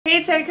Hey,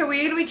 it's Erika.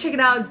 We're gonna be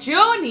checking out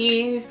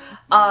Junie's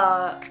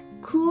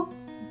Ku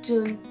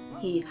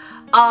Junhee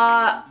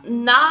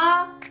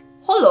Na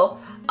Holo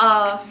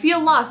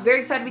Feel Lost. Very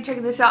excited to be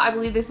checking this out. I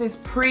believe this is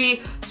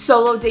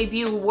pre-solo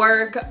debut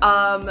work.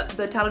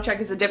 The title track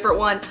is a different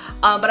one,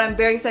 but I'm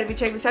very excited to be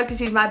checking this out because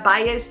he's my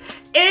bias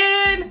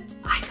in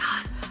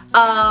icon.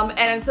 And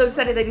I'm so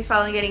excited that he's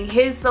finally getting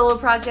his solo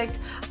project.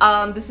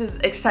 This is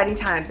exciting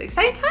times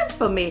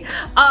for me.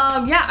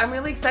 Yeah, I'm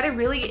really excited,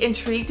 really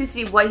intrigued to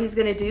see what he's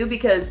gonna do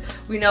because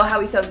we know how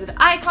he sounds in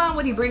icon,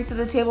 what he brings to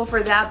the table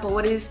for that, but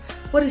what is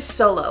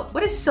solo?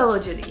 What is solo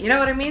Junie? You know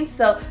what I mean?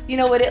 So, you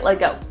know what, let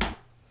go.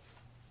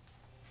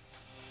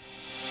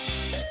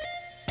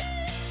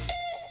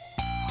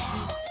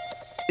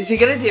 Is he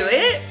gonna do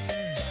it?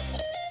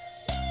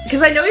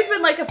 Because I know he's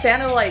been like a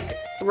fan of like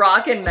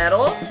rock and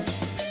metal.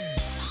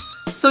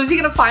 So is he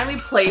gonna finally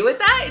play with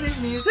that in his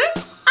music?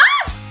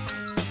 Ah!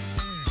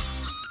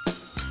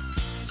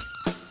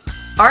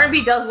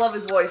 R&B does love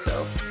his voice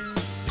though.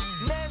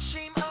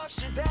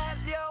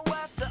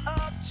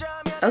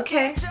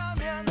 Okay.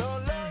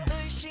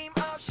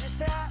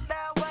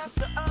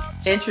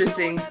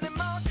 Interesting.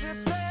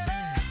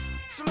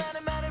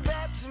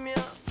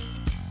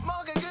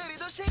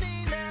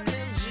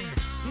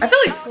 I feel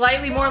like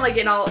slightly more like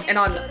an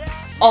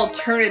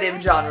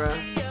alternative genre.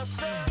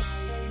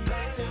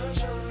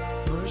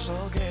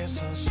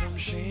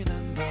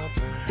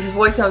 His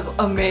voice sounds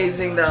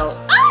amazing though.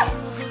 Ah!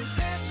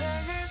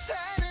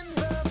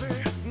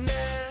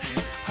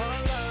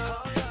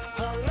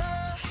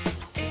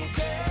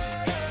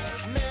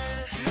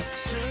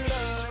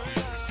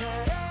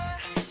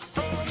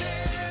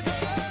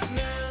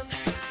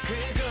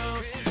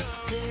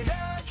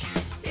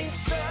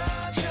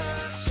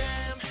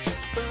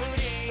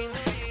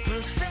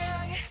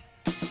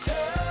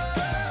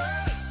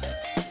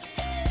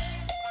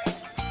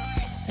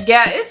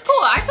 Yeah, it's cool.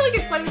 I feel like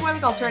it's slightly more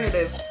like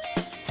alternative.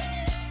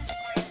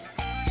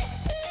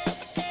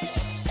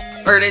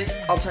 Or it is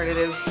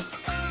alternative.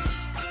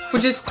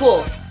 Which is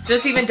cool.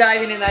 Just even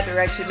diving in that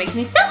direction makes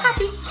me so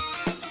happy.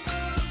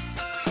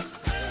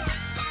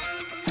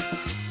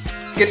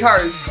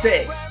 Guitar is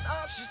sick.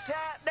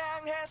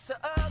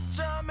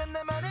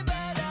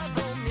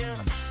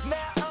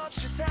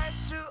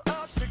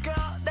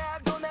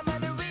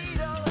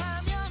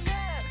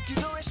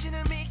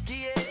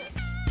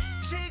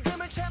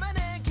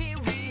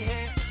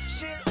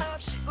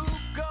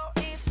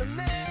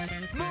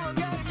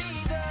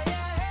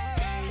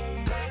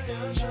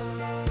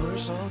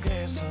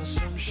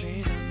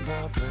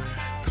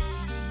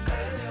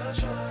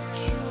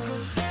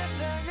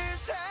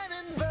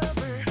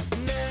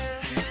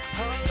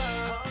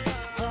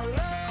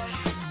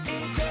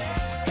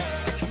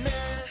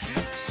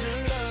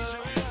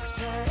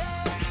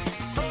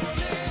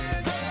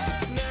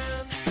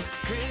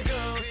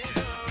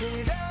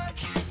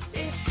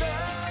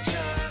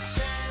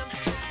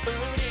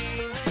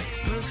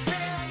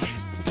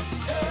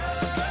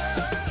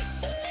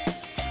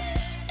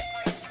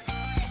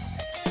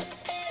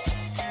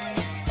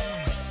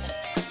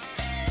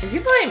 Is he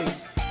playing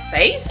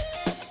bass?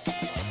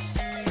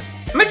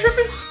 Am I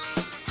tripping?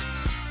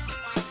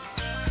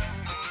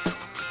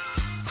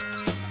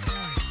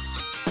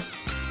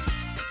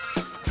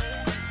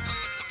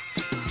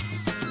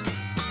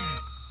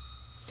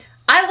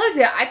 I loved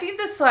it. I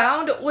think the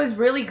sound was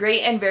really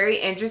great and very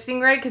interesting,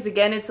 right? Because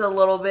again, it's a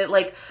little bit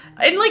like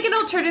in like an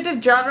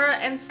alternative genre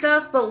and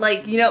stuff, but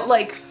like, you know,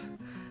 like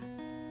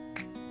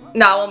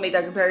no, I won't make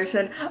that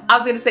comparison. I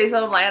was gonna say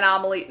something like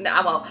anomaly. No,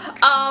 I won't.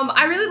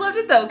 I really loved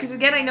it though, because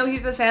again, I know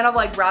he's a fan of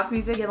like rock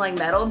music and like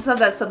metal and stuff.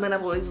 That's something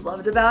I've always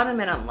loved about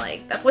him, and I'm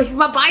like, that's why he's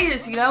my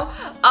bias, you know?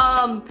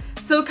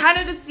 So kind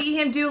of to see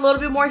him do a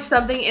little bit more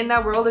something in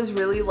that world is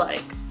really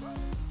like,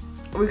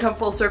 we come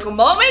full circle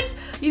moment,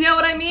 you know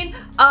what I mean?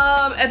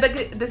 And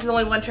but this is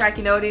only one track,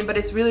 you know what I mean? But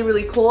it's really,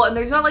 really cool, and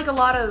there's not like a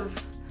lot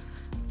of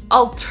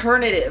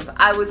alternative,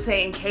 I would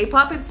say, in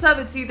K-pop and stuff.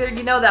 It's either,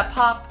 you know, that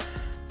pop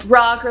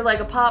rock or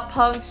like a pop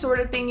punk sort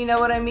of thing, you know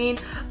what I mean?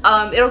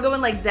 It'll go in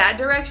like that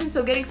direction,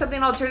 so getting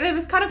something alternative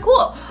is kind of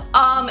cool.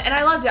 And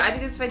I loved it. I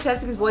think it's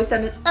fantastic. His voice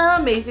sounded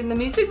amazing. The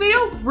music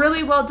video,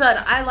 really well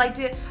done. I liked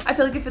it. I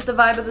feel like it fit the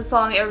vibe of the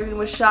song. Everything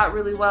was shot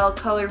really well,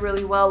 colored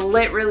really well,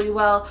 lit really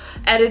well,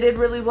 edited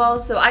really well,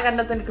 so I got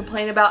nothing to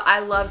complain about. I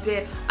loved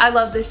it. I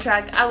love this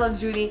track. I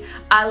love Junie.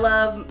 I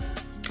loved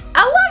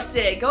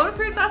it. Go and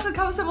put your thoughts in the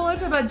comments down below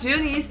about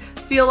Junie's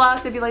Feel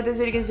Lost. If you like this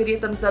video, give this video a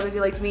thumbs up. If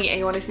you liked me and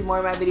you want to see more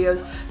of my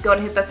videos, go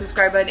and hit that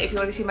subscribe button. If you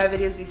want to see my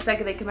videos the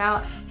second they come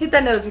out, hit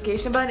that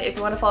notification button. If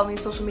you want to follow me on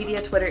social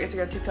media, Twitter,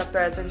 Instagram, TikTok,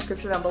 Threads, in the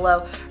description down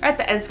below, or at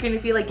the end screen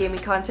if you like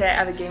gaming content.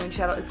 I have a gaming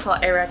channel. It's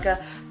called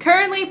Erika.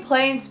 Currently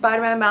playing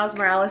Spider-Man Miles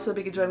Morales, so if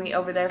you could join me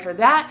over there for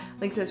that.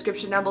 Links in the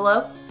description down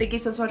below. Thank you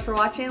so much for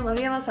watching. Love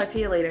you, and I'll talk to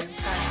you later.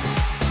 Bye.